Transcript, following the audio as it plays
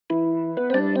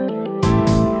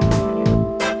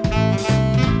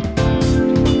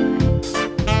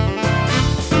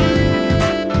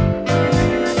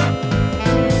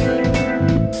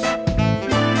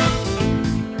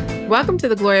Welcome to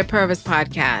the Gloria Purvis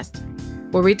podcast,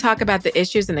 where we talk about the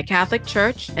issues in the Catholic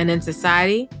Church and in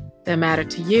society that matter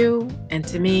to you and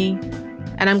to me.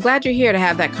 And I'm glad you're here to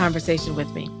have that conversation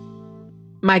with me.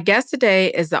 My guest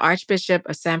today is the Archbishop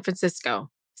of San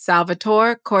Francisco,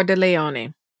 Salvatore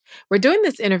Cordileone. We're doing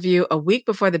this interview a week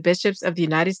before the bishops of the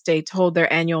United States hold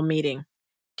their annual meeting.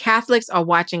 Catholics are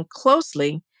watching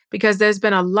closely because there's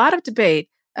been a lot of debate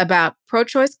about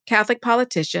pro-choice Catholic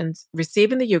politicians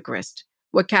receiving the Eucharist,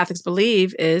 what Catholics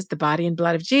believe is the body and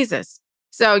blood of Jesus.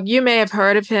 So you may have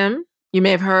heard of him. You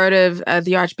may have heard of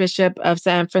the Archbishop of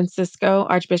San Francisco,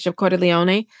 Archbishop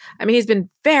Cordileone. I mean, he's been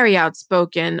very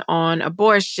outspoken on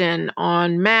abortion,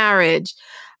 on marriage,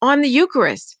 on the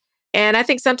Eucharist. And I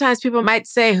think sometimes people might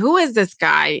say, who is this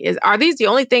guy? Are these the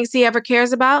only things he ever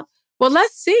cares about? Well,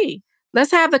 let's see.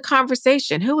 Let's have the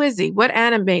conversation. Who is he? What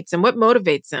animates him? What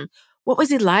motivates him? What was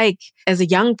he like as a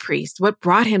young priest? What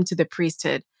brought him to the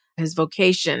priesthood? His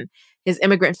vocation, his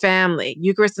immigrant family,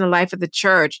 Eucharist in the life of the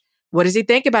church. What does he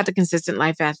think about the consistent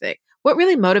life ethic? What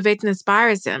really motivates and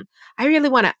inspires him? I really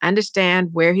want to understand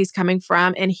where he's coming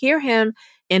from and hear him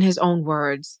in his own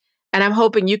words. And I'm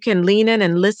hoping you can lean in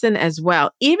and listen as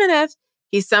well. Even if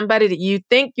he's somebody that you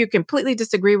think you completely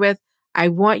disagree with, I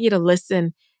want you to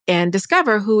listen and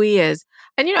discover who he is.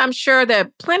 And, I'm sure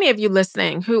that plenty of you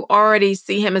listening who already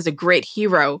see him as a great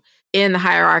hero in the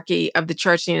hierarchy of the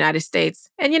church in the United States.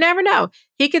 And you never know,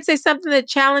 he could say something that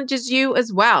challenges you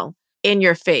as well in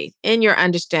your faith, in your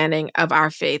understanding of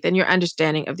our faith, and your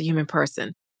understanding of the human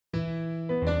person.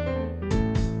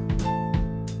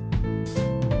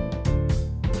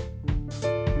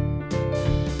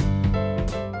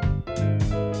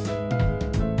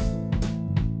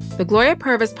 The Gloria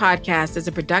Purvis podcast is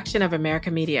a production of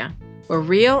America Media, where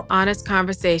real, honest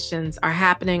conversations are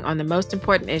happening on the most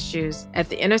important issues at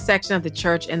the intersection of the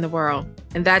church and the world.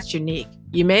 And that's unique.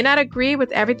 You may not agree with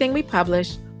everything we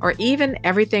publish or even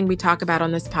everything we talk about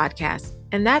on this podcast,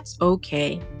 and that's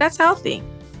okay. That's healthy.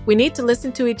 We need to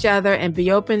listen to each other and be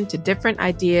open to different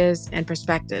ideas and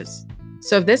perspectives.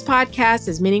 So if this podcast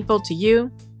is meaningful to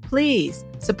you, please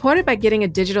support it by getting a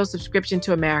digital subscription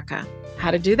to America.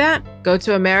 How to do that? Go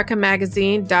to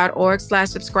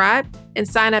americamagazine.org/subscribe and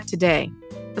sign up today.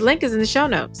 The link is in the show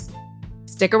notes.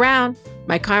 Stick around.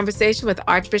 My conversation with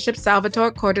Archbishop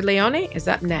Salvatore Cordileone is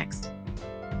up next.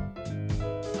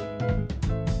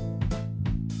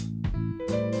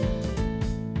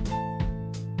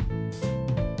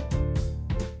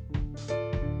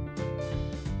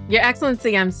 Your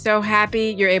Excellency, I'm so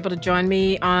happy you're able to join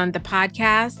me on the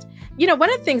podcast.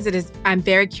 One of the things that I'm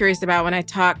very curious about when I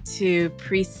talk to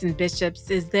priests and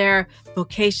bishops is their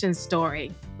vocation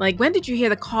story. Like, when did you hear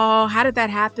the call? How did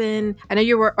that happen? I know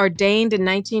you were ordained in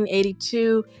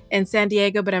 1982 in San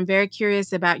Diego, but I'm very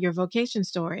curious about your vocation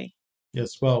story.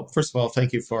 Yes. Well, first of all,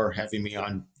 thank you for having me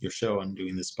on your show and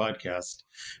doing this podcast.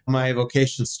 My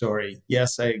vocation story.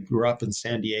 Yes, I grew up in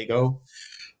San Diego.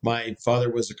 My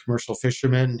father was a commercial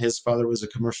fisherman. His father was a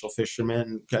commercial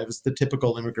fisherman. It was the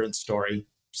typical immigrant story.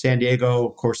 San Diego,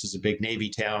 of course, is a big Navy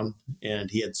town,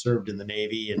 and he had served in the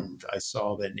Navy, and I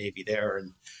saw that Navy there.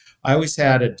 And I always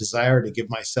had a desire to give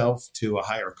myself to a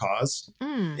higher cause,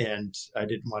 and I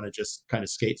didn't want to just kind of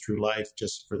skate through life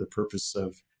just for the purpose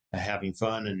of having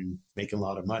fun and making a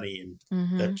lot of money, and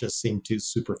that just seemed too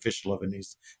superficial of an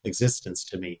existence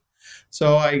to me.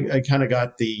 So I kind of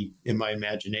got in my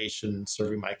imagination,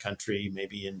 serving my country,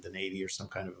 maybe in the Navy or some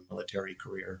kind of a military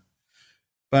career.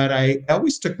 But I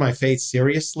always took my faith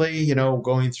seriously,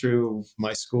 going through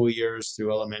my school years,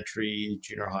 through elementary,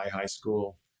 junior high, high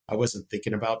school. I wasn't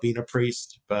thinking about being a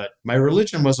priest, but my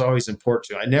religion was always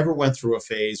important. I never went through a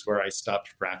phase where I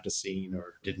stopped practicing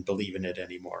or didn't believe in it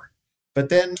anymore. But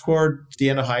then toward the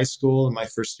end of high school and my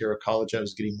first year of college, I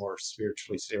was getting more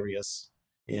spiritually serious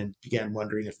and began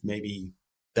wondering if maybe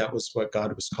that was what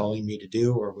God was calling me to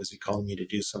do, or was he calling me to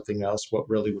do something else? What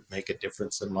really would make a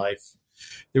difference in life?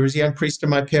 There was a young priest in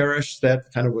my parish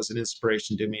that kind of was an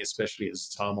inspiration to me, especially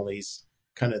his homilies,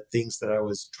 kind of things that I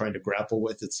was trying to grapple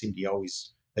with. It seemed he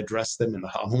always addressed them in the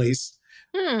homilies.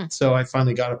 So I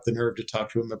finally got up the nerve to talk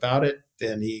to him about it.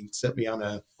 Then he sent me on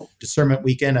a discernment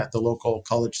weekend at the local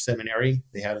college seminary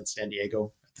they had in San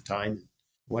Diego at the time.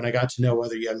 When I got to know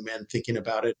other young men thinking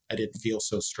about it, I didn't feel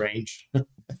so strange.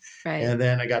 Right. And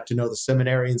then I got to know the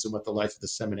seminarians and what the life of the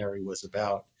seminary was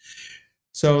about.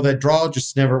 So the draw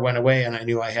just never went away, and I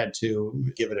knew I had to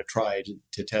give it a try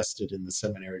to test it in the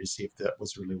seminary to see if that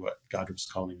was really what God was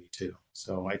calling me to.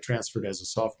 So I transferred as a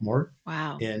sophomore.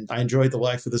 Wow. And I enjoyed the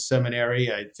life of the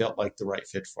seminary. I felt like the right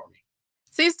fit for me.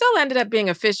 So you still ended up being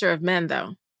a fisher of men,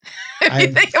 though. If you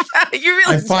I'm, think about it, you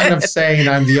really I'm fond of did. saying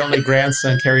I'm the only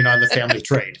grandson carrying on the family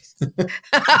trade.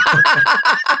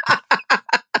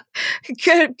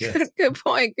 Good, good, Yes, good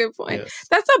point. Good point. yes.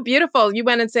 That's so beautiful. You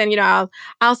went and said,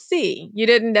 I'll see. You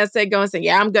didn't necessarily go and say,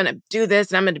 yeah, I'm going to do this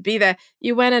and I'm going to be that.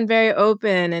 You went in very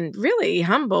open and really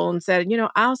humble and said,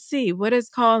 I'll see what is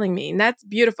calling me. And that's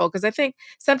beautiful because I think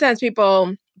sometimes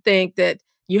people think that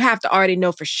you have to already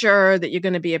know for sure that you're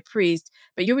going to be a priest,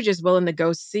 but you were just willing to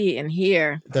go see and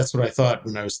hear. That's what I thought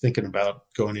when I was thinking about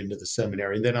going into the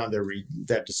seminary. And then on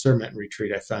that discernment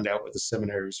retreat, I found out what the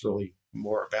seminary was really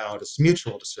more about. It's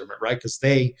mutual discernment, right? Because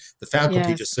the faculty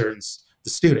Yes. discerns the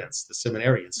students, the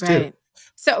seminarians too. Right.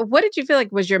 So, what did you feel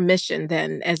like was your mission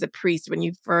then as a priest when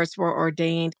you first were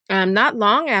ordained? Not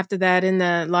long after that, in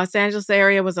the Los Angeles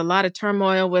area, was a lot of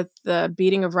turmoil with the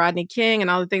beating of Rodney King and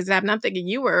all the things that happened. I'm thinking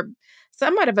you were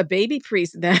somewhat of a baby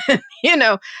priest then,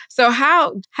 So,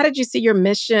 how did you see your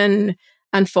mission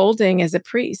unfolding as a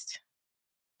priest?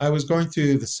 I was going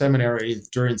through the seminary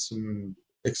during some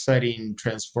exciting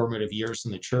transformative years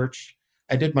in the church.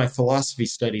 I did my philosophy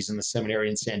studies in the seminary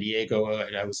in San Diego.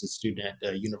 I was a student at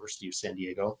the University of San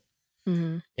Diego.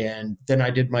 Mm-hmm. And then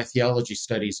I did my theology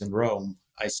studies in Rome.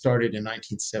 I started in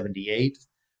 1978.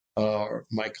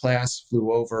 My class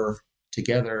flew over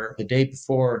together the day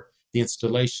before the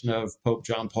installation of Pope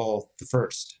John Paul I.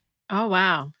 Oh,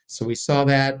 wow. So we saw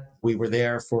that. We were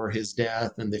there for his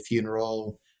death and the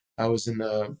funeral. I was in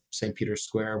the St. Peter's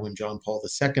Square when John Paul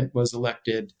II was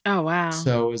elected. Oh, wow.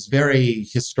 So it was very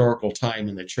historical time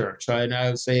in the church. And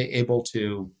I was able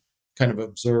to kind of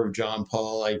observe John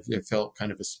Paul. I felt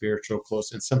kind of a spiritual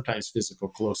close and sometimes physical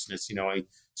closeness. I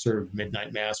served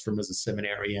midnight mass for him as a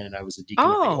seminarian. I was a deacon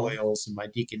of the oils in my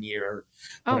deacon year.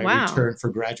 When I returned for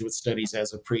graduate studies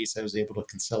as a priest, I was able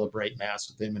to celebrate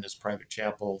mass with him in his private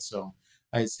chapel. So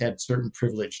I had certain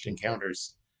privileged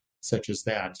encounters such as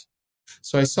that.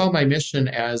 So I saw my mission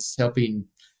as helping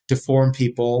to form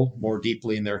people more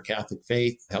deeply in their Catholic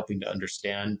faith, helping to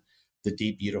understand the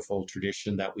deep, beautiful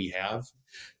tradition that we have.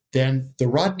 Then the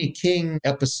Rodney King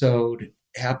episode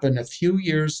happened a few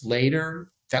years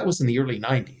later. That was in the early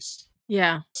 90s.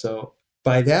 Yeah. So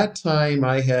by that time,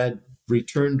 I had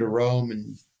returned to Rome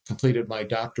and completed my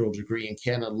doctoral degree in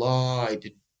canon law. I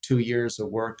did 2 years of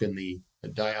work in the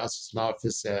diocesan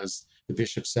office as the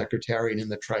bishop's secretary and in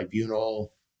the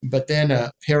tribunal. But then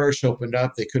a parish opened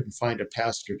up. They couldn't find a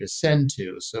pastor to send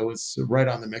to. So it's right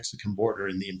on the Mexican border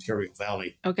in the Imperial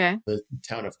Valley, the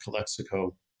town of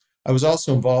Calexico. I was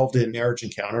also involved in Marriage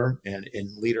Encounter and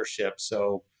in leadership.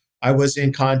 So I was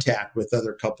in contact with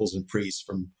other couples and priests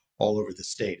from all over the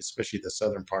state, especially the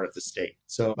southern part of the state.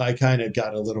 So I kind of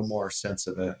got a little more sense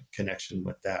of a connection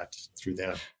with that through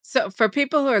that. So for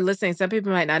people who are listening, some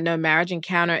people might not know Marriage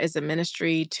Encounter is a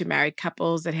ministry to married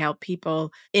couples that help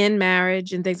people in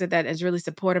marriage and things like that. Is really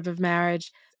supportive of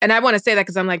marriage. And I want to say that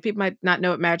because I'm like, people might not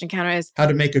know what Marriage Encounter is. How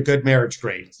to make a good marriage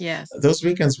great. Yes. Those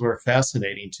weekends were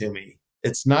fascinating to me.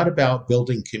 It's not about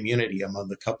building community among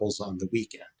the couples on the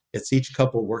weekend. It's each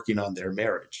couple working on their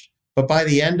marriage. But by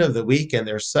the end of the weekend,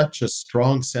 there's such a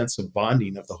strong sense of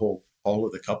bonding of all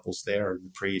of the couples there and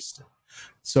the priest.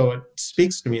 So it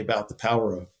speaks to me about the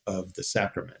power of the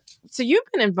sacrament. So you've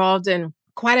been involved in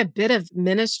quite a bit of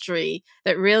ministry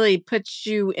that really puts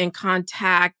you in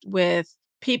contact with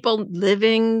people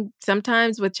living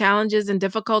sometimes with challenges and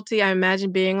difficulty. I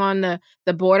imagine being on the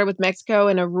border with Mexico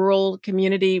in a rural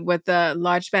community with a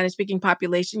large Spanish-speaking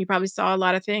population, you probably saw a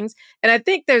lot of things. And I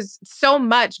think there's so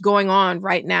much going on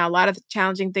right now, a lot of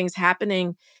challenging things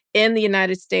happening in the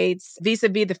United States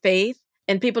vis-a-vis the faith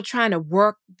and people trying to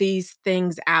work these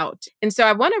things out. And so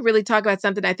I want to really talk about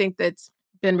something I think that's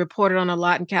been reported on a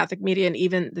lot in Catholic media and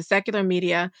even the secular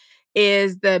media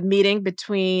is the meeting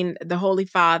between the Holy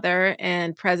Father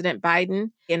and President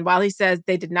Biden. And while he says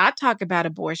they did not talk about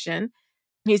abortion,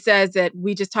 he says that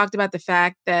we just talked about the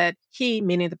fact that he,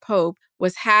 meaning the Pope,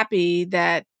 was happy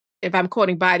that, if I'm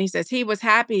quoting Biden, he says he was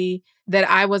happy that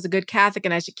I was a good Catholic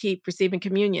and I should keep receiving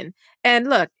communion. And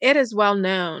look, it is well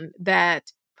known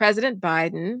that President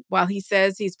Biden, while he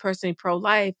says he's personally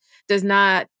pro-life, does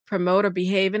not promote or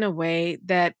behave in a way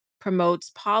that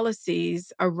promotes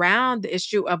policies around the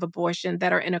issue of abortion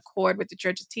that are in accord with the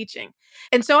church's teaching.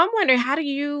 And so I'm wondering, how do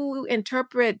you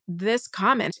interpret this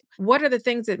comment? What are the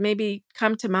things that maybe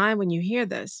come to mind when you hear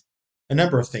this? A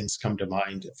number of things come to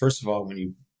mind. First of all, when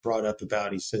you brought up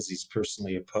about, he says he's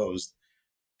personally opposed.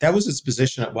 That was his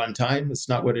position at one time. It's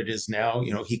not what it is now.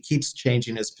 He keeps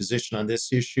changing his position on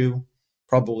this issue,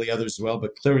 probably others as well,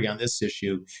 but clearly on this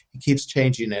issue, he keeps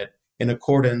changing it in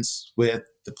accordance with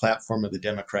the platform of the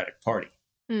Democratic Party.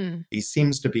 He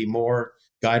seems to be more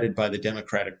guided by the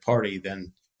Democratic Party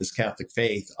than this Catholic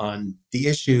faith on the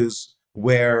issues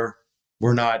where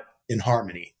we're not in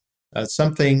harmony.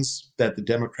 Some things that the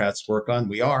Democrats work on,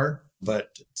 we are,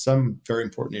 but some very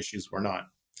important issues we're not.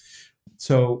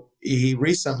 So he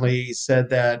recently said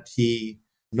that he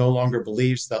no longer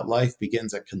believes that life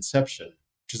begins at conception,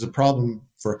 which is a problem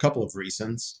for a couple of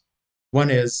reasons.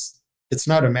 One is it's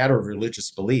not a matter of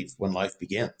religious belief when life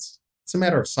begins. It's a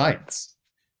matter of science.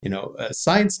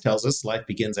 Science tells us life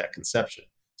begins at conception.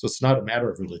 So it's not a matter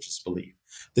of religious belief.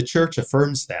 The church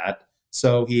affirms that.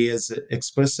 So he is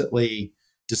explicitly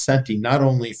dissenting not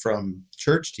only from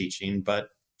church teaching, but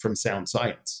from sound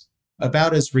science.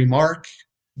 About his remark,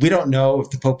 we don't know if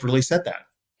the Pope really said that.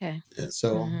 Okay.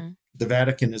 So the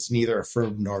Vatican has neither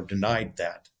affirmed nor denied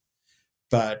that.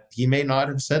 But he may not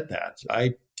have said that.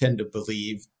 I tend to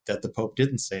believe that the Pope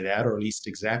didn't say that, or at least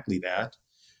exactly that.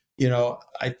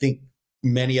 I think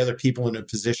many other people in a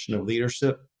position of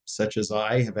leadership, such as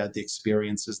I, have had the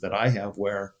experiences that I have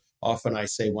where often I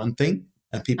say one thing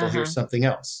and people hear something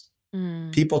else.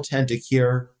 People tend to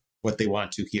hear what they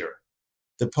want to hear.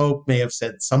 The Pope may have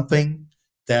said something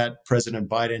that President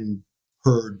Biden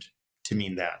heard to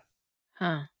mean that.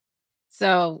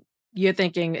 So you're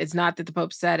thinking it's not that the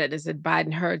Pope said it, it's that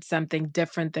Biden heard something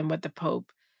different than what the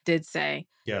Pope did say.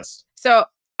 Yes. So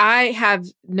I have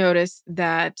noticed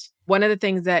that one of the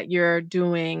things that you're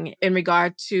doing in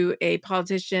regard to a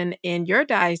politician in your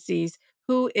diocese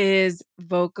who is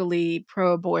vocally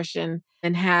pro-abortion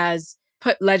and has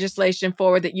put legislation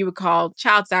forward that you would call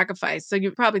child sacrifice. So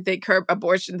you probably think her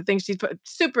abortion, the things she's put,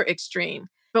 super extreme.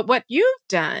 But what you've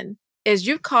done is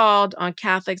you've called on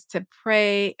Catholics to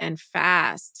pray and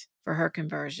fast for her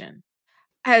conversion.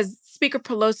 Has Speaker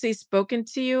Pelosi spoken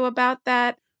to you about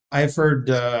that? I've heard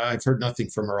nothing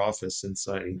from her office since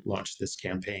I launched this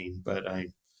campaign, but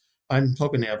I'm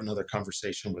hoping to have another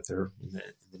conversation with her in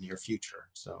the near future.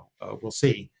 So we'll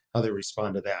see how they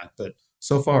respond to that. But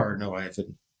so far, no, I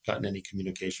haven't gotten any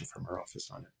communication from her office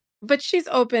on it. But she's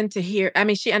open to hear. I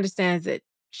mean, she understands that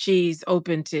she's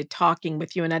open to talking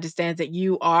with you and understands that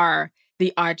you are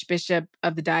the Archbishop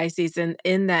of the diocese, and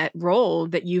in that role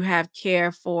that you have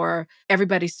care for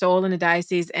everybody's soul in the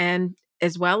diocese, and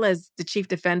as well as the chief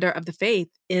defender of the faith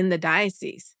in the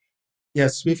diocese.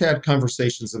 Yes, we've had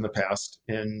conversations in the past,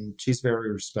 and she's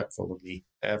very respectful of me.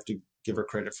 I have to give her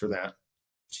credit for that.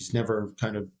 She's never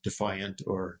kind of defiant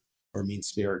or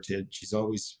mean-spirited. She's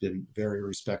always been very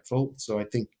respectful. So I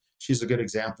think she's a good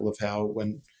example of how,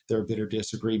 when there are bitter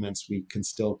disagreements, we can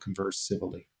still converse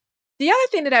civilly. The other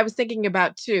thing that I was thinking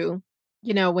about too,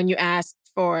 when you asked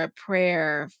for a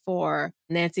prayer for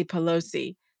Nancy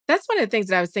Pelosi, that's one of the things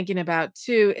that I was thinking about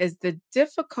too, is the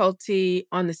difficulty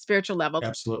on the spiritual level.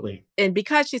 Absolutely. And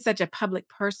because she's such a public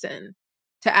person,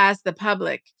 to ask the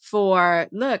public for,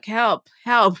 look, help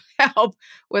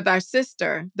with our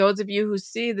sister. Those of you who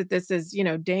see that this is,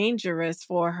 dangerous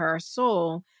for her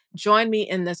soul, join me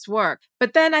in this work.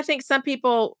 But then I think some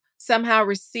people somehow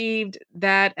received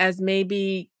that as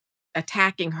maybe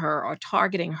attacking her or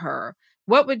targeting her.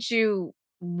 What would you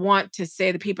want to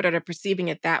say to people that are perceiving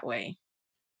it that way?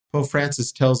 Pope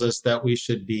Francis tells us that we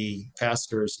should be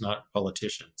pastors, not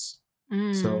politicians.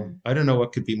 So I don't know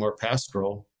what could be more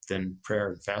pastoral than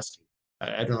prayer and fasting.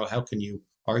 I don't know, how can you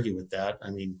argue with that? I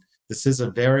mean, this is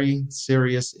a very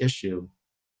serious issue.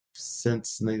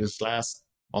 Since these last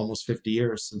almost 50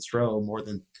 years, since Roe, more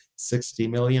than 60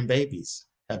 million babies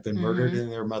have been murdered in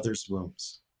their mothers'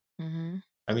 wombs.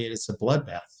 I mean, it's a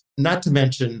bloodbath. Not to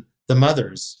mention the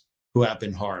mothers who have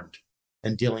been harmed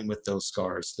and dealing with those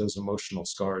scars, those emotional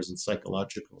scars and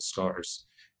psychological scars,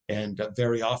 and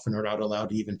very often are not allowed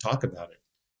to even talk about it.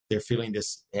 They're feeling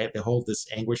this, they hold this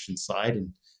anguish inside,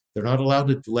 and they're not allowed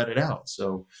to let it out.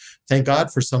 So thank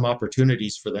God for some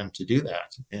opportunities for them to do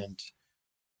that. And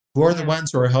who are the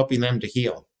ones who are helping them to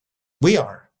heal? We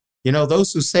are.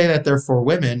 Those who say that they're for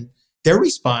women, their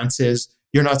response is,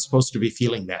 you're not supposed to be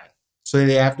feeling that. So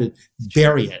they have to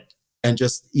bury it and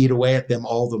just eat away at them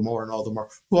all the more and all the more.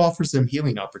 Who offers them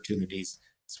healing opportunities?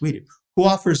 Sweden. Who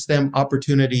offers them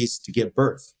opportunities to give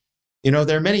birth?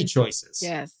 There are many choices.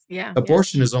 Yes. Yeah.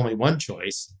 Abortion is only one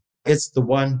choice. It's the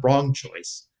one wrong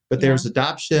choice. But there's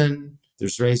adoption,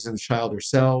 there's raising the child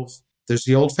herself, there's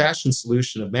the old-fashioned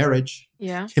solution of marriage.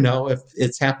 Yeah. If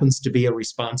it happens to be a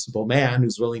responsible man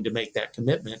who's willing to make that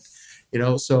commitment.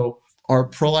 So our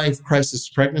pro-life crisis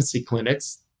pregnancy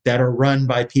clinics that are run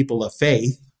by people of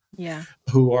faith,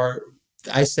 who are,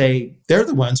 I say, they're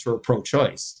the ones who are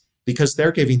pro-choice, because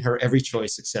they're giving her every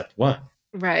choice except one.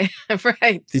 Right.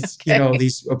 Right.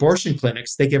 These abortion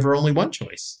clinics, they give her only one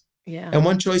choice. Yeah. And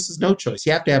one choice is no choice.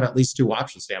 You have to have at least two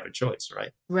options to have a choice,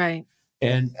 right? Right.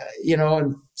 And,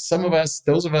 and some of us,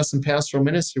 those of us in pastoral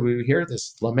ministry, we hear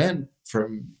this lament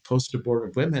from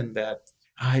post-abortive women that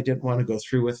I didn't want to go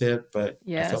through with it, but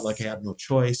I felt like I Yes. had no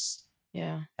choice.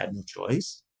 Yeah. Had no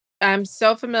choice. I'm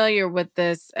so familiar with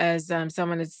this as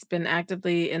someone that's been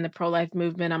actively in the pro-life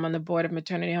movement. I'm on the board of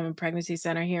Maternity Home and Pregnancy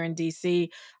Center here in DC.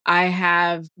 I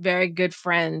have very good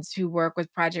friends who work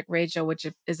with Project Rachel, which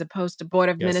is a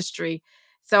post-abortive Yes. ministry.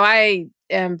 So I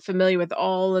am familiar with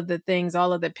all of the things,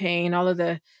 all of the pain, all of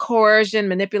the coercion,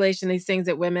 manipulation, these things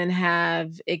that women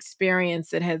have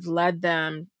experienced that has led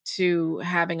them to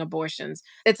having abortions.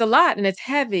 It's a lot and it's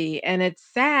heavy and it's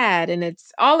sad and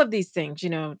it's all of these things,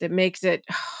 that makes it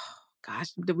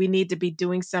gosh, that we need to be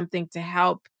doing something to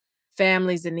help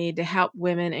families in need, to help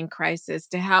women in crisis,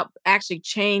 to help actually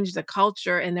change the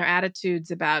culture and their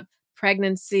attitudes about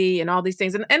pregnancy and all these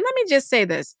things. And let me just say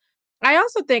this. I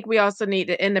also think we also need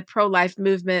to, in the pro-life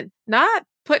movement, not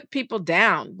put people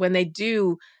down when they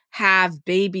do have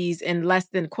babies in less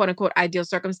than quote unquote ideal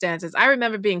circumstances. I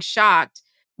remember being shocked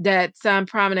that some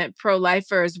prominent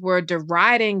pro-lifers were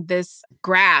deriding this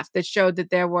graph that showed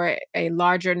that there were a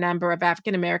larger number of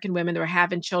African American women that were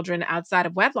having children outside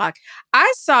of wedlock.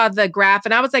 I saw the graph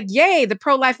and I was like, yay, the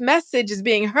pro-life message is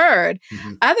being heard.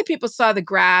 Mm-hmm. Other people saw the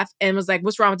graph and was like,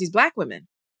 what's wrong with these Black women?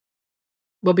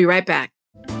 We'll be right back.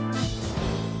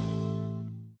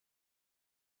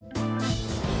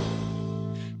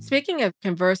 Speaking of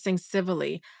conversing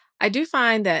civilly, I do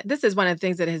find that this is one of the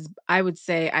things that I would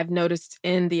say, I've noticed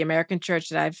in the American church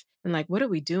that I've been like, what are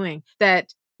we doing?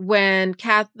 That when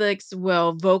Catholics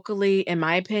will vocally, in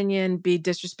my opinion, be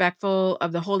disrespectful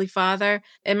of the Holy Father,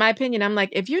 in my opinion, I'm like,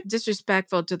 if you're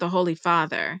disrespectful to the Holy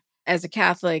Father as a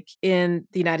Catholic in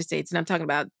the United States, and I'm talking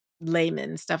about laymen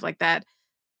and stuff like that,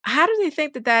 how do they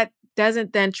think that that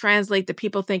doesn't then translate to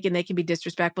people thinking they can be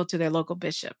disrespectful to their local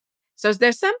bishop? So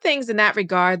there's some things in that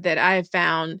regard that I have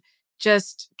found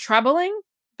just troubling,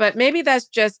 but maybe that's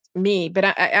just me.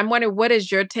 But I'm wondering, what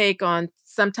is your take on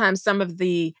sometimes some of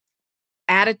the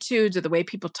attitudes or the way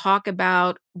people talk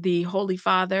about the Holy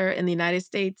Father in the United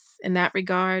States in that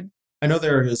regard? I know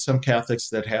there are some Catholics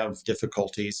that have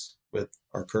difficulties with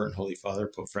our current Holy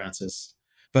Father, Pope Francis,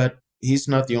 but he's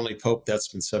not the only Pope that's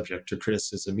been subject to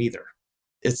criticism either.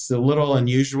 It's a little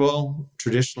unusual,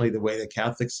 traditionally, the way that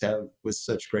Catholics have with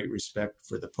such great respect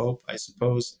for the Pope, I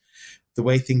suppose. The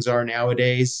way things are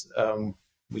nowadays,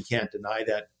 we can't deny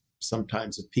that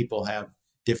sometimes if people have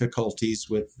difficulties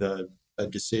with a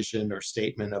decision or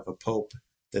statement of a Pope,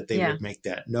 that they would make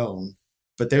that known.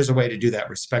 But there's a way to do that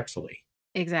respectfully.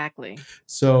 Exactly.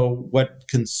 So what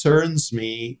concerns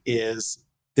me is,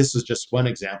 this is just one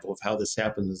example of how this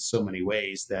happens in so many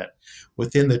ways, that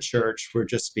within the church, we're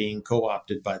just being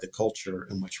co-opted by the culture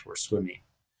in which we're swimming,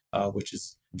 which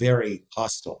is very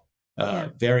hostile.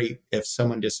 If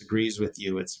someone disagrees with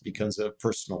you, it becomes a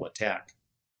personal attack,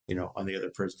 on the other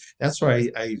person. That's why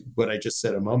what I just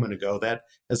said a moment ago, that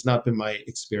has not been my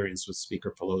experience with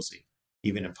Speaker Pelosi,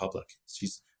 even in public. She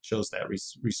shows that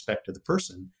respect to the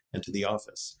person and to the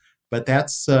office. But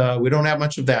that's we don't have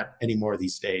much of that anymore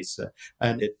these days.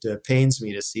 And it pains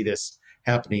me to see this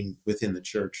happening within the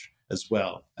church as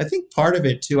well. I think part of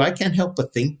it, too, I can't help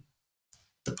but think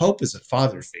the Pope is a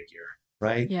father figure,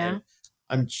 right? Yeah. And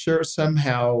I'm sure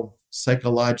somehow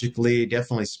psychologically,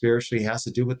 definitely spiritually, has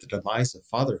to do with the demise of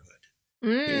fatherhood.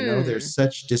 There's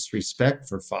such disrespect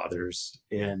for fathers.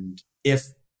 And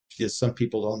some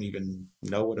people don't even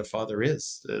know what a father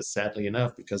is, sadly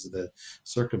enough, because of the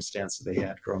circumstances they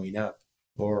had growing up,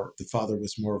 or the father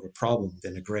was more of a problem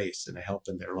than a grace and a help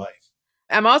in their life.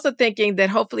 I'm also thinking that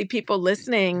hopefully people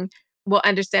listening will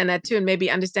understand that too, and maybe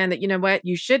understand that,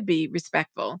 you should be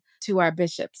respectful to our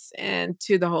bishops and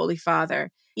to the Holy Father.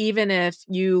 Even if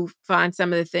you find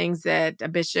some of the things that a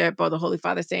bishop or the Holy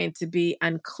Father saying to be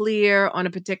unclear on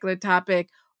a particular topic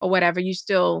or whatever, you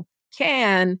still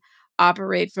can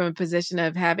operate from a position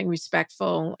of having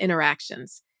respectful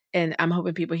interactions. And I'm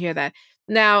hoping people hear that.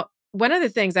 Now, one of the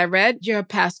things, I read your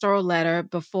pastoral letter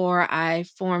before I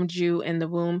formed you in the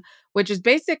womb, which is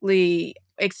basically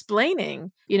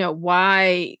explaining,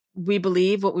 why we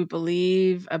believe what we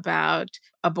believe about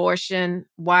abortion,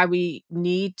 why we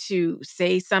need to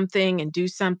say something and do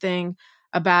something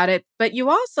about it. But you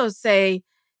also say,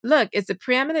 look, it's a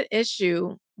preeminent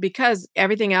issue because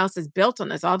everything else is built on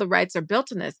this. All the rights are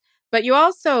built on this. But you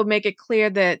also make it clear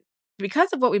that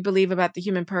because of what we believe about the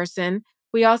human person,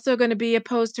 we also are going to be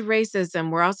opposed to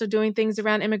racism. We're also doing things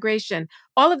around immigration,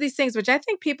 all of these things, which I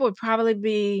think people would probably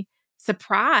be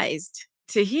surprised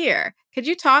to hear. Could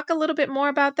you talk a little bit more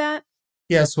about that?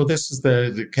 Yes, well, this is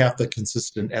the Catholic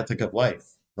consistent ethic of life,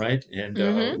 right? And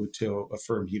to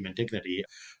affirm human dignity.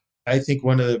 I think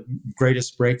one of the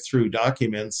greatest breakthrough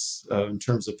documents in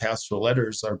terms of pastoral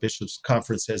letters our bishops'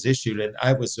 conference has issued, and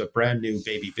I was a brand new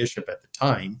baby bishop at the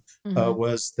time,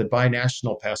 was the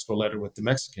binational pastoral letter with the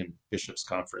Mexican bishops'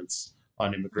 conference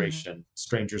on immigration,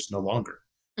 Strangers No Longer.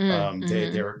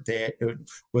 It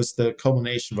was the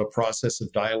culmination of a process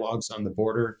of dialogues on the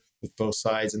border with both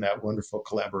sides and that wonderful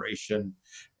collaboration.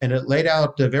 And it laid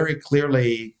out very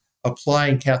clearly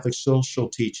applying Catholic social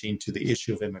teaching to the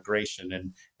issue of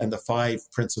immigration and the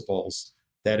 5 principles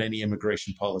that any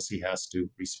immigration policy has to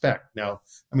respect. Now,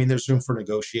 I mean, there's room for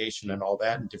negotiation and all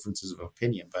that and differences of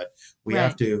opinion, but we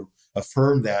have to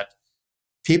affirm that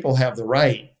people have the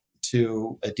right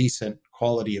to a decent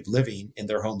quality of living in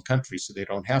their home country so they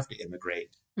don't have to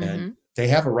immigrate. And they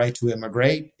have a right to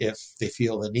immigrate if they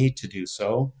feel the need to do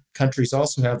so. Countries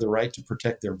also have the right to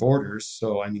protect their borders.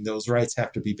 So, I mean, those rights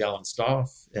have to be balanced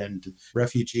off, and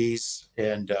refugees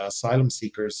and asylum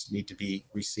seekers need to be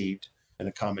received and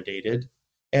accommodated.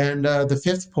 And the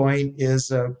 5th point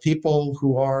is people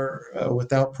who are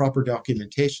without proper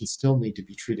documentation still need to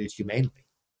be treated humanely.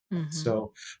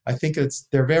 So I think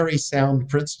they're very sound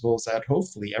principles that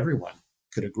hopefully everyone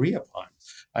could agree upon.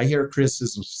 I hear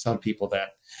criticisms from some people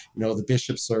that, the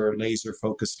bishops are laser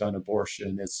focused on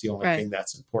abortion. It's the only thing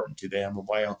that's important to them, and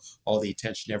why all the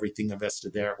attention, everything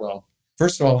invested there. Well,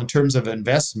 first of all, in terms of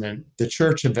investment, the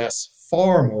church invests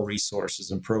far more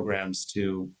resources and programs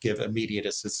to give immediate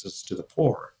assistance to the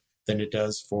poor than it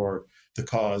does for the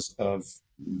cause of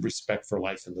respect for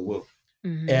life in the womb.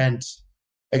 And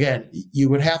again, you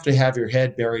would have to have your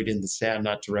head buried in the sand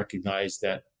not to recognize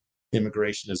that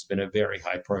immigration has been a very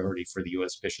high priority for the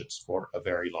U.S. bishops for a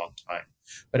very long time.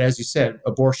 But as you said,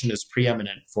 abortion is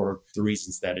preeminent for the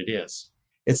reasons that it is.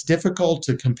 It's difficult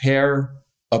to compare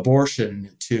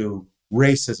abortion to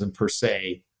racism per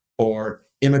se or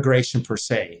immigration per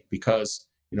se, because,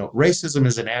 racism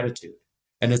is an attitude,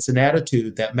 and it's an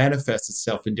attitude that manifests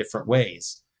itself in different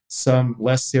ways, some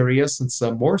less serious and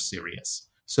some more serious.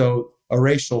 So a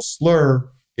racial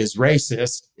slur is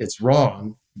racist, it's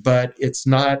wrong, but it's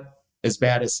not as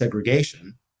bad as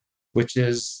segregation, which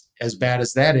is as bad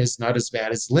as that is, not as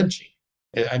bad as lynching.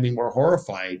 I mean, we're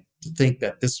horrified to think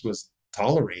that this was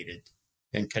tolerated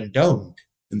and condoned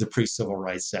in the pre-civil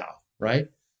rights South, right?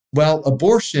 Well,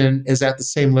 abortion is at the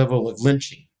same level of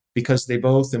lynching because they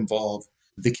both involve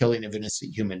the killing of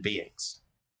innocent human beings.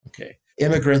 Okay.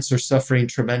 Immigrants are suffering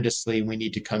tremendously. We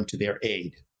need to come to their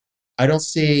aid. I don't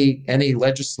see any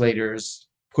legislators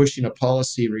pushing a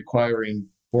policy requiring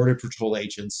Border Patrol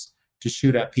agents to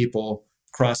shoot at people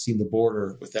crossing the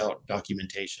border without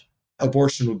documentation.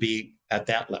 Abortion would be at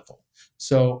that level.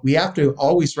 So we have to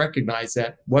always recognize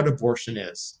that what abortion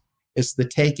is the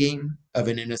taking of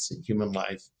an innocent human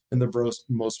life in the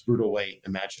most brutal way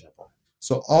imaginable.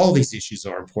 So all these issues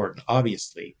are important,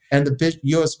 obviously, and the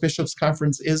U.S. Bishops'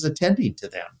 Conference is attending to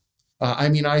them.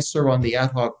 I serve on the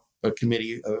ad hoc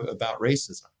committee about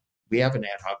racism. We have an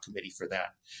ad hoc committee for that.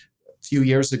 A few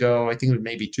years ago, I think it was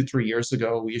maybe 2-3 years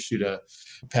ago, we issued a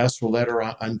pastoral letter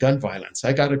on gun violence.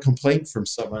 I got a complaint from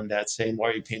someone that's saying, why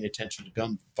are you paying attention to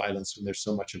gun violence when there's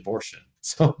so much abortion?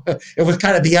 So it was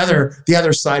kind of the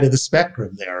other side of the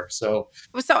spectrum there. So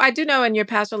I do know in your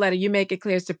pastoral letter, you make it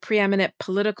clear it's a preeminent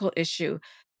political issue.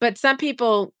 But some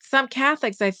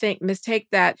Catholics, I think, mistake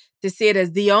that to see it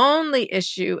as the only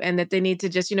issue and that they need to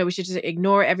just, we should just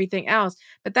ignore everything else.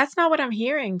 But that's not what I'm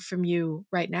hearing from you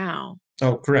right now.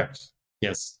 Oh, correct.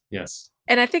 Yes.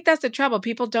 And I think that's the trouble.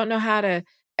 People don't know how to,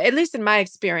 at least in my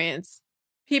experience,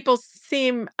 people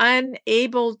seem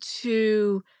unable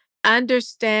to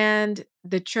understand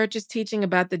the church's teaching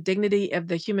about the dignity of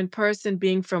the human person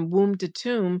being from womb to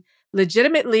tomb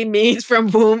legitimately means from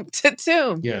womb to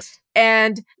tomb. Yes.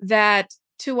 And that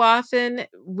too often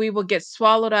we will get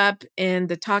swallowed up in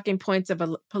the talking points of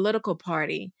a political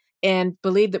party and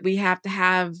believe that we have to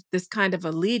have this kind of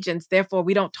allegiance. Therefore,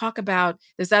 we don't talk about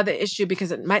this other issue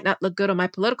because it might not look good on my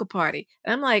political party.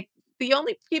 And I'm like, the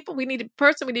only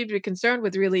person we need to be concerned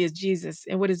with really is Jesus.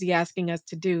 And what is he asking us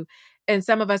to do? And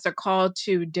some of us are called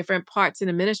to different parts in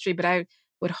the ministry, but I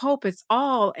would hope it's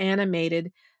all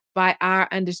animated by our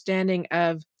understanding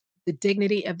of the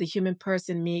dignity of the human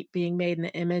person being made in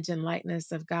the image and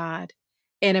likeness of God.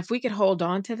 And if we could hold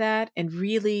on to that and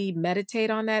really meditate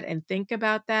on that and think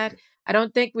about that, I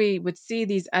don't think we would see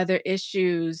these other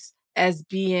issues as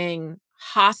being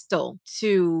hostile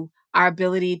to our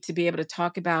ability to be able to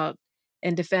talk about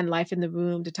and defend life in the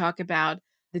womb, to talk about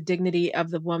the dignity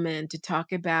of the woman, to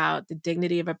talk about the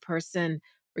dignity of a person,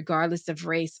 regardless of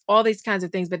race, all these kinds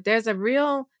of things. But there's a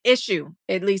real issue,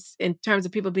 at least in terms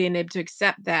of people being able to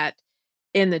accept that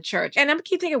in the church. And I'm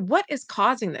keep thinking, what is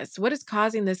causing this? What is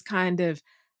causing this kind of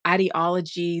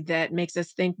ideology that makes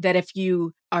us think that if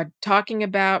you are talking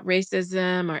about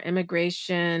racism or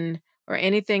immigration or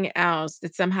anything else,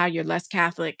 that somehow you're less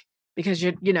Catholic because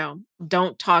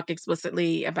don't talk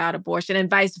explicitly about abortion and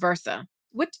vice versa.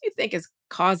 What do you think is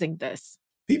causing this?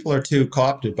 People are too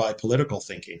co-opted by political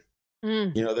thinking.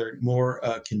 Mm, They're more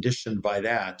conditioned by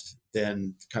that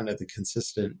than kind of the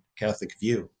consistent Catholic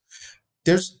view.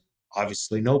 There's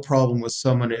obviously no problem with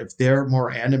someone if they're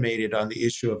more animated on the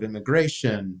issue of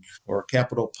immigration or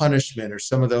capital punishment or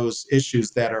some of those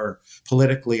issues that are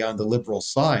politically on the liberal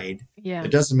side. yeah,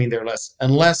 It doesn't mean they're less,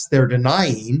 unless they're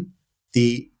denying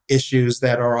the issues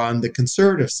that are on the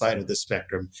conservative side of the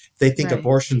spectrum. If they think right.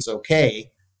 abortion's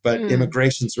okay, but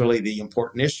immigration's really the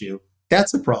important issue,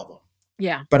 that's a problem.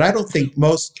 Yeah. But I don't think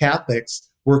most Catholics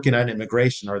working on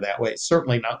immigration are that way.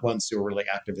 Certainly not ones who are really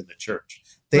active in the church.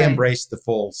 They Right. embrace the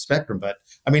full spectrum. But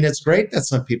I mean, it's great that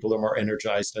some people are more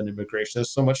energized on immigration.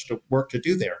 There's so much work to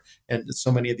do there. And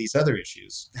so many of these other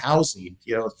issues. Housing,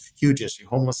 huge issue.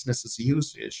 Homelessness is a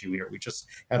huge issue here. We just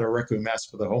had a Requiem Mass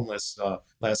for the homeless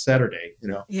last Saturday,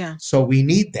 Yeah. So we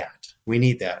need that. We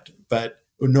need that. But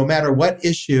no matter what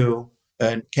issue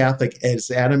a Catholic is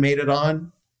animated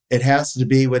on, it has to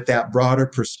be with that broader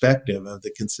perspective of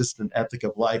the consistent ethic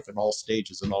of life in all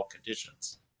stages and all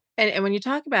conditions. And when you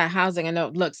talk about housing, I know,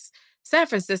 look, San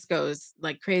Francisco is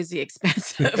like crazy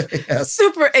expensive, Yes.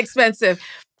 super expensive.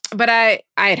 But I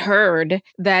had heard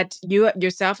that you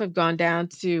yourself have gone down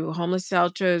to homeless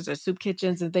shelters or soup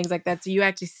kitchens and things like that. So you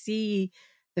actually see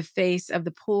the face of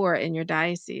the poor in your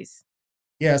diocese.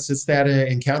 Yes, it's that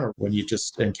encounter when you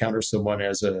just encounter someone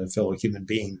as a fellow human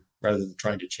being rather than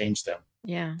trying to change them.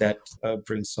 Yeah. That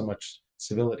brings so much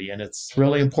civility. And it's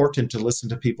really important to listen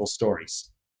to people's stories.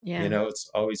 Yeah. It's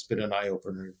always been an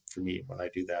eye-opener for me when I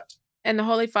do that. And the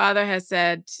Holy Father has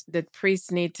said that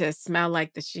priests need to smell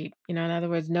like the sheep. In other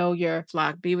words, know your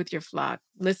flock, be with your flock,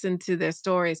 listen to their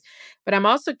stories. But I'm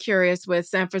also curious, with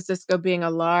San Francisco being a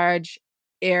large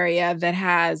area that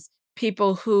has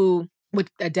people who would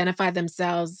identify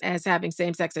themselves as having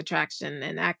same-sex attraction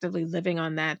and actively living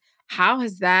on that. How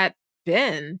has that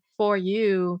been for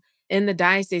you in the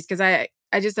diocese? Because I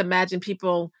just imagine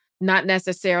people not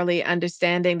necessarily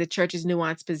understanding the church's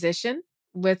nuanced position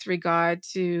with regard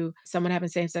to someone having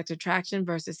same-sex attraction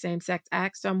versus same-sex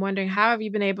acts. So I'm wondering, how have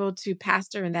you been able to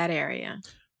pastor in that area?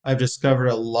 I've discovered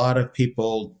a lot of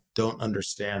people don't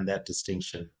understand that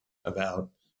distinction about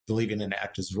believing an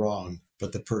act is wrong,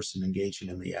 but the person engaging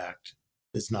in the act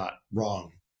is not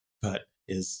wrong, but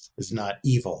is not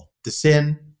evil. The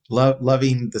sin,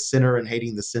 loving the sinner and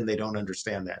hating the sin, they don't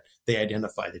understand that. They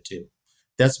identify the two.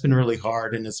 That's been really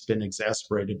hard, and it's been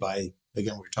exacerbated by,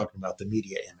 again, we're talking about the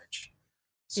media image.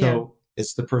 So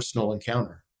It's the personal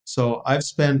encounter. So I've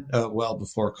spent, well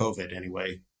before COVID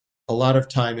anyway, a lot of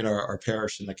time in our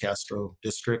parish in the Castro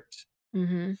district,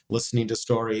 listening to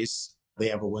stories. They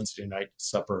have a Wednesday night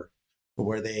supper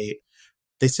where they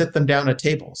sit them down at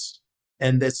tables.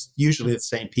 And it's usually the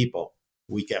same people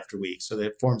week after week. So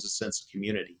that forms a sense of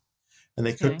community. And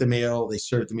they cook the meal, they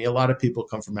serve the meal. A lot of people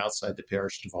come from outside the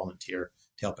parish to volunteer,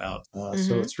 to help out.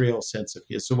 So it's real sense of,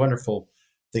 it's a wonderful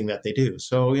thing that they do.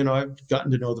 So, I've gotten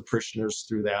to know the parishioners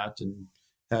through that and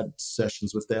had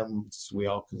sessions with them so we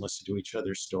all can listen to each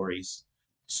other's stories.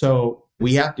 So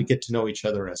we have to get to know each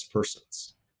other as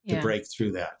persons to break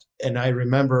through that. And I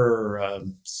remember a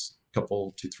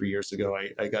couple, 2-3 years ago,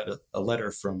 I got a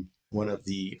letter from one of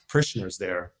the parishioners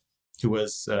there who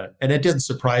was, and it didn't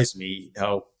surprise me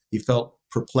how he felt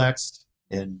perplexed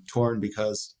and torn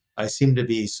because I seem to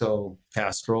be so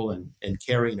pastoral and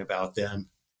caring about them.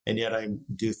 And yet I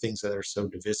do things that are so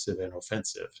divisive and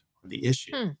offensive on the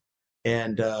issue.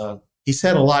 And he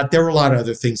said a lot. There were a lot of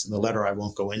other things in the letter I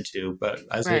won't go into. But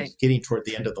as I was getting toward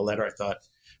the end of the letter, I thought,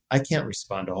 I can't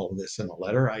respond to all of this in a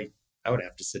letter. I would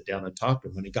have to sit down and talk to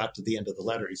him. When he got to the end of the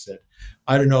letter, he said,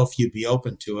 I don't know if you'd be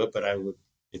open to it, but I would,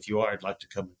 if you are, I'd like to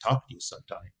come and talk to you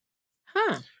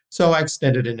sometime. So I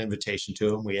extended an invitation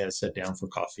to him. We had to sit down for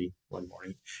coffee one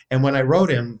morning. And when I wrote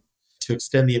him to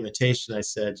extend the invitation, I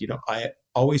said, I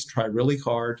always try really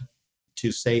hard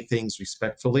to say things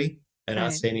respectfully and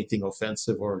not say anything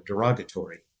offensive or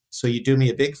derogatory. So you do me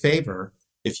a big favor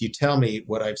if you tell me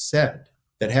what I've said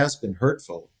that has been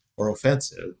hurtful or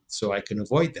offensive so I can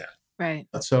avoid that. Right.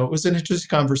 So it was an interesting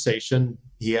conversation.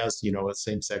 He has, a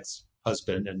same-sex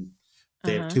husband and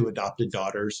they have 2 adopted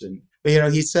daughters. And,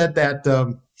 he said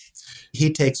that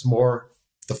he takes more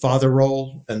the father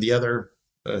role and the other,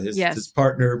 his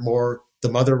partner more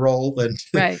the mother role. And,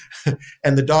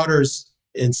 and the daughters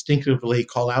instinctively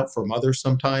call out for mother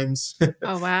sometimes.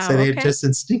 Oh, wow. So they just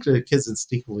kids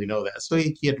instinctively know that. So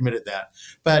he admitted that.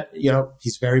 But,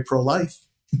 he's very pro-life.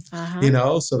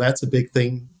 So that's a big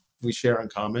thing we share in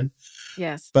common.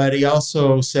 Yes. But he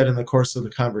also said in the course of the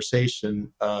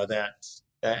conversation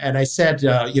and I said,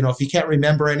 if you can't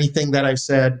remember anything that I've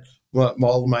said, well,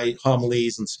 all of my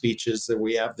homilies and speeches, that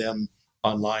we have them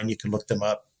online, you can look them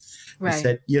up. Right. I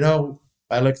said,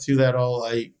 I looked through that all.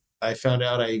 I found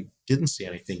out I didn't see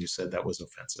anything you said that was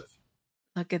offensive.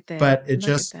 Look at that. But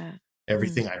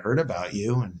everything I heard about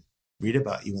you and read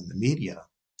about you in the media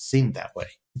seemed that way.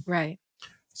 Right.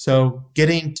 So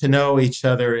getting to know each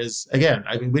other is, again,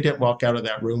 we didn't walk out of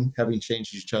that room having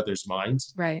changed each other's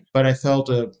minds. Right. But I felt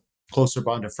a closer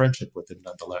bond of friendship with him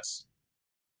nonetheless.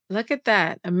 Look at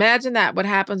that. Imagine that. What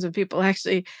happens when people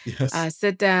actually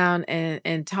sit down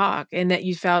and talk, and that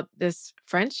you felt this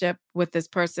friendship with this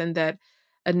person that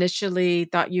initially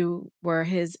thought you were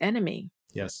his enemy.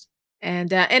 Yes.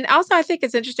 And also I think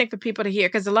it's interesting for people to hear,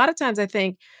 because a lot of times I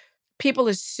think people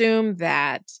assume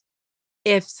that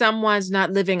if someone's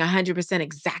not living 100%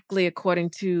 exactly according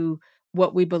to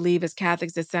what we believe as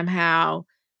Catholics, that somehow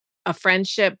a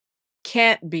friendship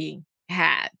can't be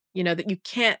had, that you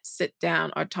can't sit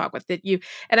down or talk with it.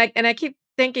 And I keep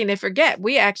thinking, they forget,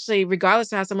 we actually,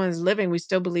 regardless of how someone is living, we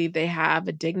still believe they have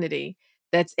a dignity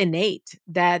that's innate,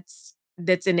 that's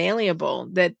inalienable,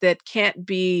 that can't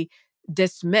be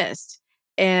dismissed.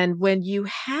 And when you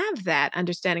have that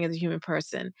understanding of the human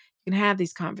person, you can have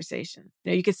these conversations.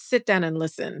 You can sit down and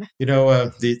listen.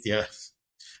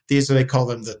 These they call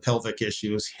them the pelvic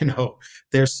issues.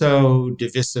 They're so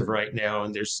divisive right now,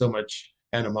 and there's so much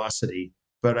animosity.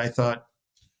 But I thought,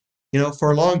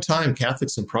 for a long time,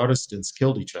 Catholics and Protestants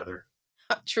killed each other.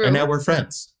 True. And now we're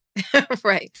friends.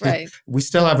 Right. We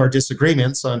still have our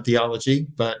disagreements on theology,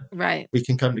 but right. we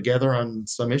can come together on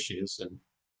some issues. And,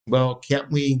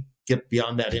 can't we get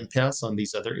beyond that impasse on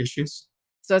these other issues?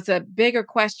 So it's a bigger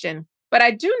question. But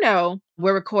I do know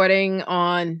we're recording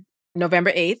on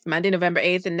November 8th, Monday, November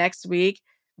 8th, and next week,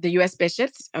 the U.S.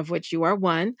 bishops, of which you are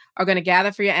one, are going to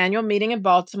gather for your annual meeting in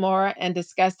Baltimore and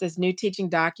discuss this new teaching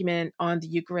document on the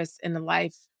Eucharist in the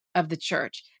life of the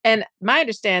church. And my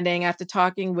understanding, after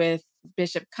talking with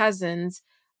Bishop Cousins,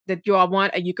 that you all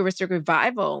want a Eucharistic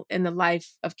revival in the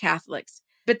life of Catholics.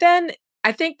 But then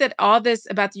I think that all this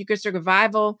about the Eucharistic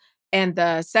revival and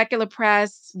the secular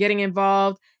press getting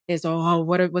involved is,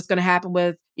 what's going to happen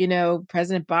with,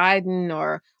 President Biden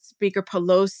or Speaker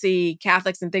Pelosi,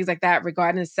 Catholics and things like that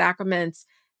regarding the sacraments.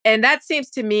 And that seems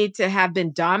to me to have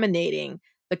been dominating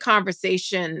the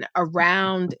conversation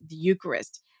around the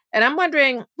Eucharist. And I'm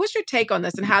wondering, what's your take on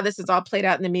this and how this is all played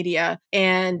out in the media?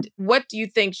 And what do you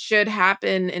think should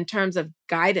happen in terms of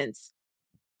guidance?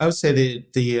 I would say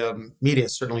the media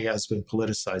certainly has been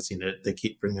politicizing it. They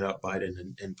keep bringing up Biden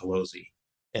and Pelosi.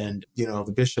 And,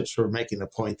 the bishops were making the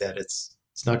point that it's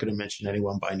not going to mention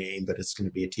anyone by name, but it's going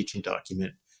to be a teaching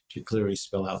document to clearly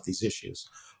spell out these issues.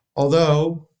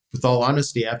 Although, with all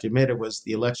honesty, I have to admit, it was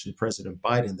the election of President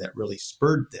Biden that really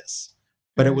spurred this.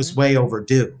 But it was way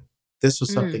overdue. This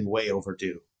was something way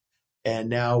overdue. And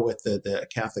now with the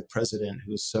Catholic president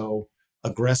who's so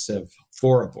aggressive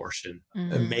for abortion,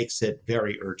 it makes it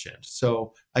very urgent.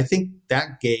 So I think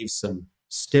that gave some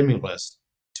stimulus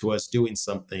to us doing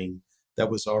something that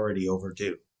was already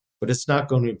overdue. But it's not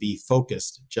going to be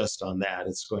focused just on that.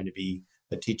 It's going to be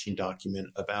a teaching document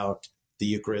about the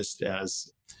Eucharist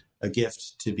as a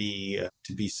gift to be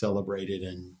celebrated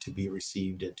and to be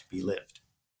received and to be lived.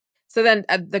 So then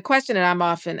the question that I'm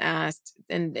often asked,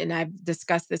 and I've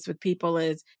discussed this with people,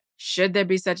 is, should there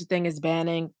be such a thing as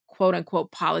banning, quote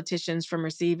unquote, politicians from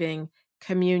receiving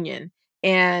communion?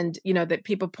 And, that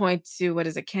people point to, what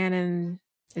is it, Canon?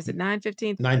 Is it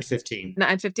 915? 915.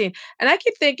 915. And I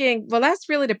keep thinking, well, that's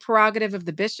really the prerogative of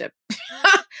the bishop.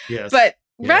 Yes. But,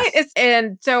 yes. Right.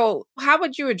 And so how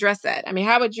would you address that? I mean,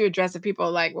 how would you address if people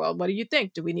are like, well, what do you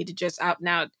think? Do we need to just out and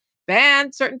out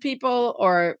ban certain people?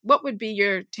 Or what would be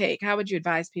your take? How would you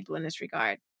advise people in this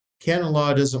regard? Canon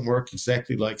law doesn't work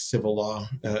exactly like civil law,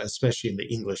 especially in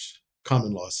the English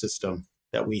common law system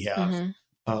that we have,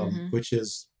 which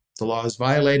is the law is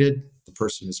violated, the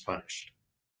person is punished.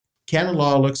 Canon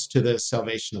law looks to the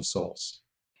salvation of souls.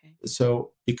 Okay.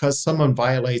 So because someone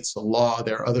violates a law,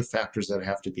 there are other factors that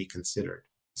have to be considered.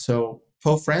 So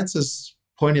Pope Francis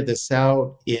pointed this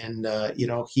out in,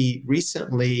 he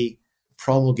recently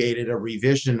promulgated a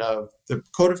revision of the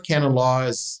Code of Canon Law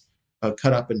is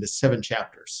cut up into 7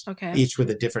 chapters, each with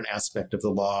a different aspect of the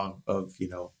law of,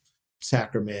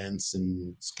 sacraments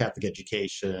and Catholic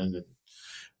education. And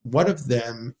one of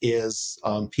them is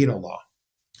penal law,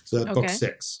 so book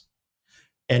 6.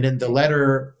 And in the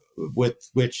letter with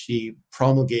which he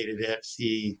promulgated it,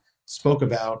 he spoke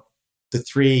about the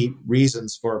 3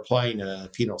 reasons for applying a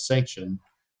penal sanction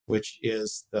which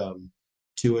is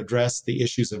to address the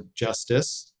issues of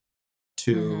justice,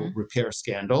 to repair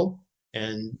scandal,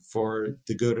 and for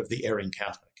the good of the erring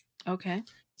Catholic. Okay.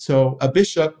 So a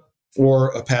bishop or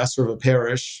a pastor of a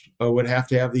parish would have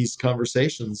to have these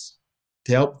conversations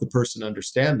to help the person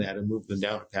understand that and move them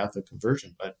down a path of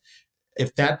conversion. But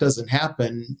if that doesn't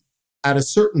happen, at a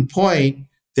certain point,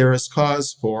 there is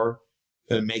cause for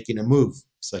making a move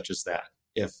such as that.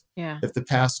 If the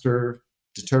pastor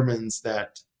determines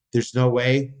that there's no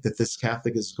way that this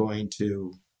Catholic is going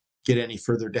to get any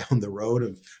further down the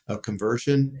road of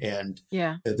conversion, and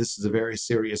this is a very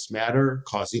serious matter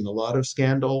causing a lot of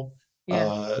scandal,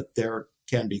 there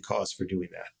can be cause for doing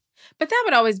that. But that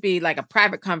would always be like a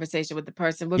private conversation with the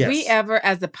person. Would we ever,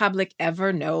 as the public,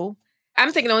 ever know?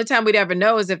 I'm thinking the only time we'd ever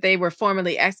know is if they were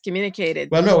formally excommunicated.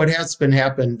 Well, no, it has been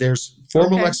happened. There's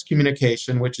formal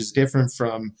excommunication, which is different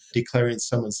from declaring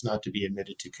someone's not to be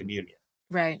admitted to communion.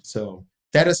 Right. So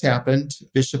that has happened.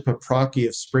 Bishop Paprocki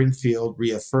of Springfield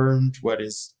reaffirmed what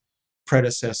his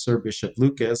predecessor, Bishop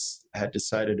Lucas, had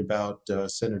decided about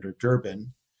Senator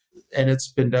Durbin, and it's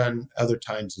been done other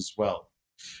times as well.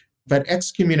 But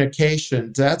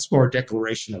excommunication, that's more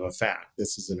declaration of a fact.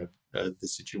 This isn't the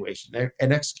situation.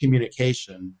 An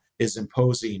excommunication is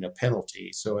imposing a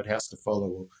penalty, so it has to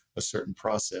follow a certain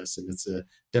process, and it's a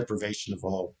deprivation of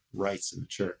all rights in the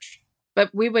church. But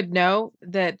we would know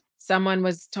that someone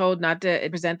was told not to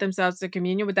present themselves to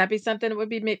communion. Would that be something that would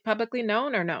be made publicly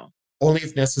known or no? Only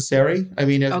if necessary. I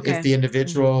mean, if the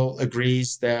individual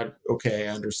agrees that, okay,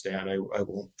 I understand, I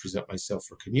won't present myself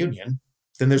for communion,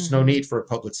 then there's no need for a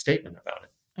public statement about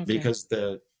it because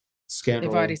the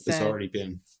scandal has already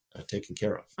been taken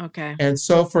care of. Okay. And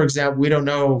so, for example, we don't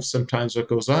know sometimes what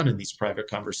goes on in these private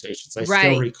conversations. I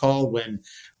still recall when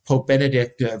Pope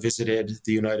Benedict visited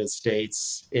the United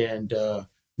States and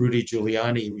Rudy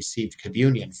Giuliani received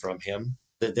communion from him.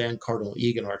 The then Cardinal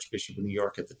Egan, Archbishop of New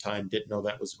York at the time, didn't know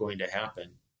that was going to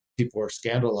happen. People were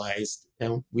scandalized.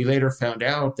 And we later found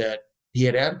out that he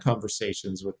had had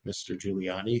conversations with Mr.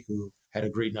 Giuliani, who had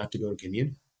agreed not to go to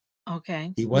communion.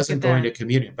 Okay. He wasn't going to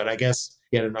communion, but I guess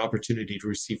he had an opportunity to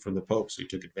receive from the Pope, so he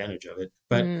took advantage of it.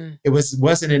 But it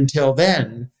wasn't until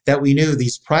then that we knew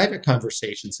these private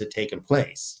conversations had taken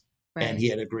place, and he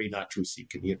had agreed not to receive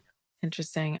communion.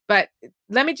 Interesting. But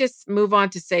let me just move on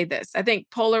to say this. I think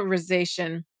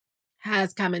polarization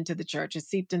has come into the church, has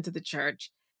seeped into the church.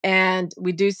 And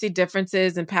we do see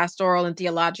differences in pastoral and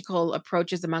theological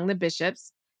approaches among the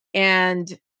bishops.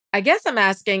 And I guess I'm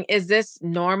asking, is this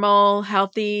normal,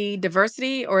 healthy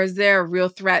diversity, or is there a real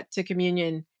threat to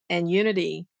communion and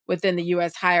unity within the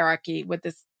U.S. hierarchy with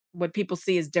this, what people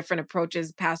see as different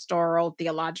approaches, pastoral,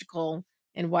 theological,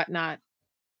 and whatnot?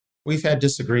 We've had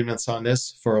disagreements on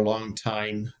this for a long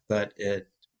time, but it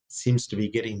seems to be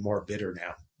getting more bitter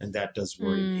now, and that does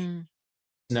worry me.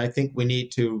 And I think we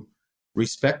need to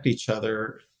respect each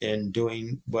other in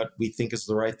doing what we think is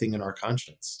the right thing in our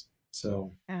conscience.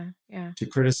 So to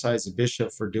criticize a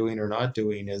bishop for doing or not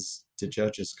doing is to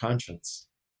judge his conscience.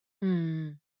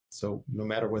 So no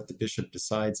matter what the bishop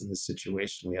decides in this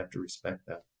situation, we have to respect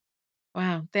that.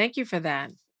 Wow. Thank you for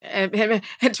that. And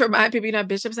to remind people,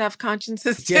 bishops have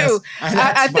consciences too. Yes,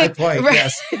 that's my point. Right,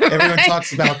 yes. Everyone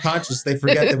talks about conscience. They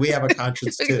forget that we have a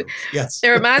conscience too. Yes. It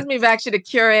reminds me of actually the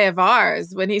curé of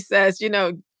ours when he says,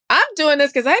 I'm doing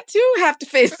this because I too have to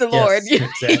face the Lord.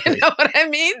 Exactly. You know what I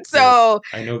mean? So,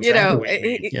 I know exactly what you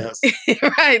mean. Yes.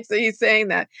 Right. So he's saying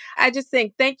that. I just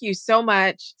think, thank you so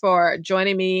much for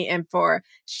joining me and for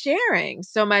sharing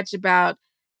so much about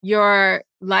your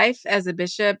life as a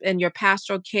bishop and your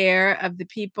pastoral care of the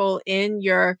people in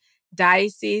your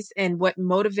diocese and what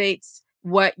motivates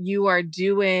what you are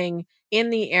doing in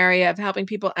the area of helping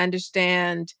people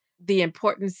understand the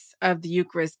importance of the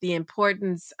Eucharist, the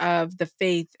importance of the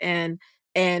faith and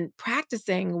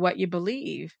practicing what you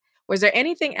believe. Was there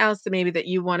anything else that maybe that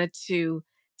you wanted to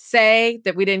say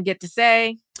that we didn't get to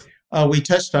say? We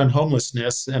touched on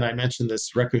homelessness, and I mentioned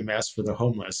this Requiem Mass for the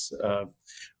homeless.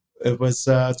 It was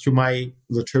through my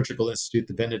liturgical institute,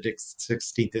 the Benedict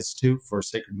XVI Institute for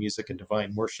Sacred Music and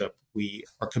Divine Worship. We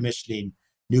are commissioning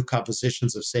new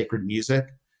compositions of sacred music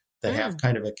that have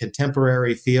kind of a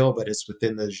contemporary feel, but it's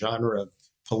within the genre of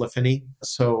polyphony.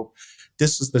 So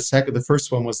this is the second. The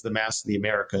first one was the Mass of the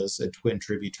Americas, a twin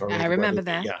tributary. I remember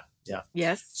that. Yeah.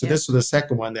 Yes. So this was the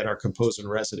second one that our composer in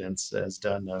residence has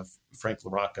done, Frank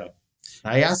LaRocca.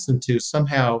 I asked him to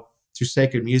somehow, through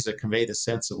sacred music, convey the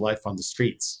sense of life on the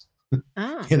streets.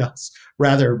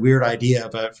 Rather weird idea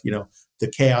about,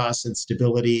 the chaos,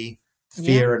 instability,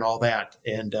 fear, and all that.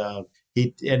 And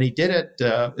he did it.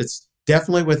 It's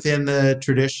definitely within the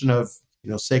tradition of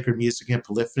sacred music and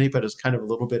polyphony, but it's kind of a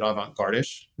little bit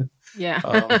avant-garde-ish. Yeah.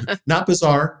 Not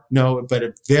bizarre, no, but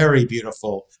very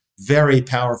beautiful, very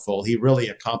powerful. He really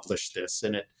accomplished this,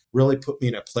 and it really put me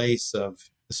in a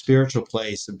spiritual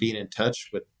place of being in touch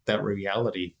with that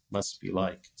reality must be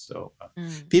like. So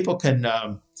people can,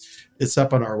 it's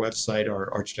up on our website, our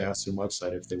Archdiocesan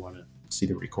website, if they want to see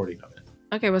the recording of it.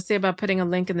 Okay, we'll see about putting a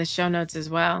link in the show notes as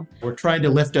well. We're trying to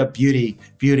lift up beauty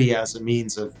as a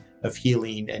means of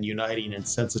healing and uniting and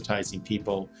sensitizing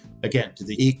people, again, to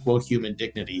the equal human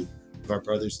dignity of our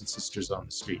brothers and sisters on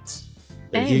the streets.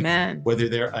 Amen. Whether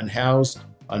they're unhoused,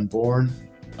 unborn,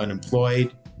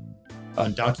 unemployed,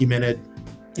 undocumented,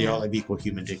 they all have equal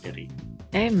human dignity.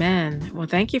 Amen. Well,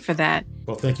 thank you for that.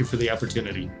 Well, thank you for the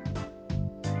opportunity.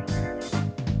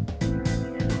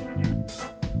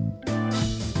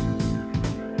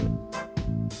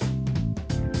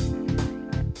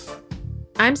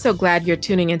 I'm so glad you're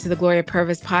tuning into the Gloria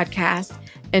Purvis podcast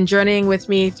and journeying with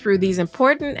me through these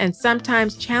important and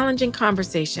sometimes challenging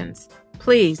conversations.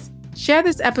 Please share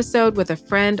this episode with a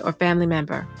friend or family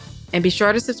member, and be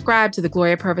sure to subscribe to the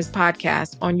Gloria Purvis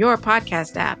podcast on your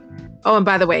podcast app. Oh, and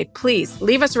by the way, please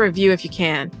leave us a review if you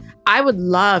can. I would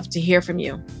love to hear from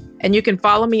you. And you can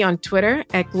follow me on Twitter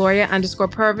at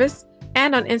Gloria_Purvis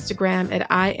and on Instagram at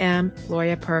I am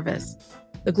Gloria Purvis.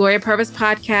 The Gloria Purvis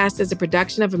podcast is a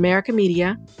production of America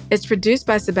Media. It's produced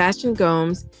by Sebastian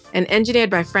Gomes and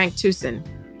engineered by Frank Tucson.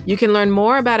 You can learn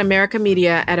more about America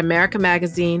Media at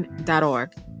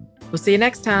americamagazine.org. We'll see you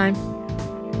next time.